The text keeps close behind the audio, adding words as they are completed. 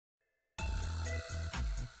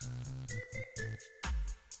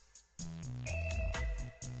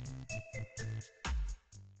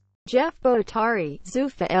Jeff Botari,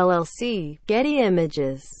 Zuffa LLC, Getty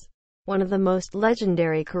Images. One of the most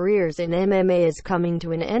legendary careers in MMA is coming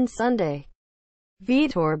to an end Sunday.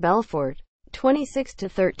 Vitor Belfort,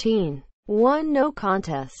 26-13, won no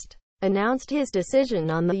contest, announced his decision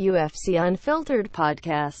on the UFC Unfiltered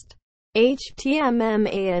podcast.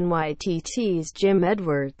 HTMMANYTT's Jim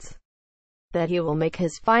Edwards that he will make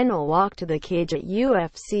his final walk to the cage at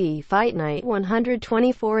UFC Fight Night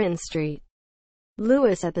 124 in St.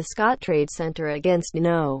 Louis at the Scott Trade Center against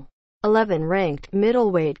No. 11 ranked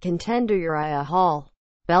middleweight contender Uriah Hall.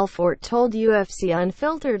 Belfort told UFC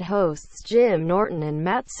Unfiltered hosts Jim Norton and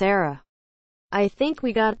Matt Serra, "I think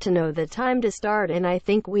we got to know the time to start and I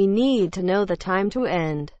think we need to know the time to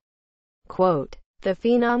end." Quote, "The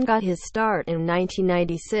Phenom got his start in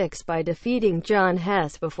 1996 by defeating John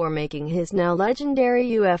Hess before making his now legendary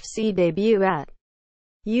UFC debut at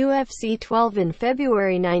UFC 12 in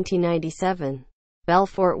February 1997.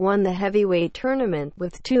 Belfort won the heavyweight tournament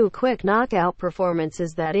with two quick knockout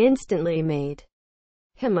performances that instantly made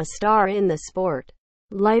him a star in the sport.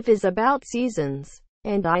 Life is about seasons,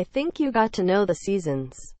 and I think you got to know the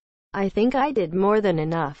seasons. I think I did more than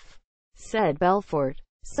enough," said Belfort.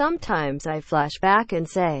 "Sometimes I flash back and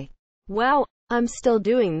say, wow, I'm still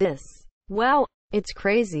doing this. Wow, it's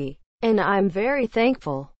crazy. And I'm very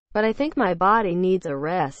thankful. But I think my body needs a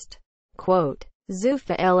rest." Quote,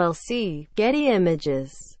 Zuffa LLC, Getty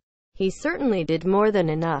Images. He certainly did more than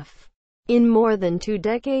enough. In more than 2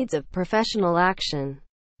 decades of professional action,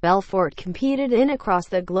 Belfort competed in across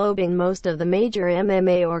the globe in most of the major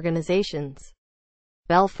MMA organizations.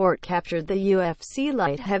 Belfort captured the UFC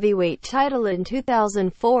light heavyweight title in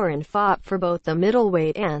 2004 and fought for both the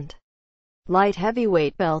middleweight and light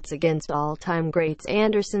heavyweight belts against all-time greats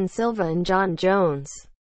Anderson Silva and John Jones.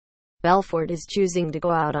 Belfort is choosing to go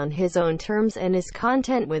out on his own terms and is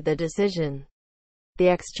content with the decision. The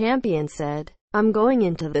ex-champion said, "I'm going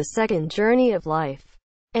into the second journey of life,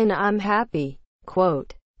 and I'm happy."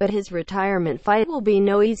 Quote, but his retirement fight will be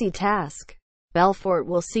no easy task. Belfort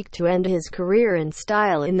will seek to end his career in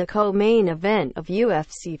style in the co-main event of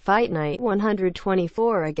UFC Fight Night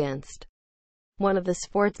 124 against one of the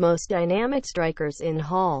sport's most dynamic strikers in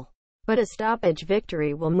Hall. But a stoppage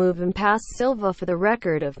victory will move him past Silva for the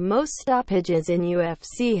record of most stoppages in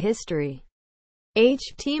UFC history.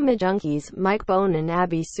 HTMA Junkies, Mike Bone and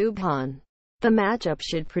Abhi Subhan. The matchup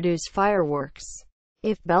should produce fireworks.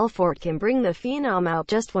 If Belfort can bring the Phenom out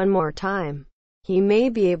just one more time, he may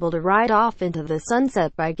be able to ride off into the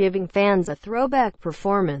sunset by giving fans a throwback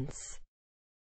performance.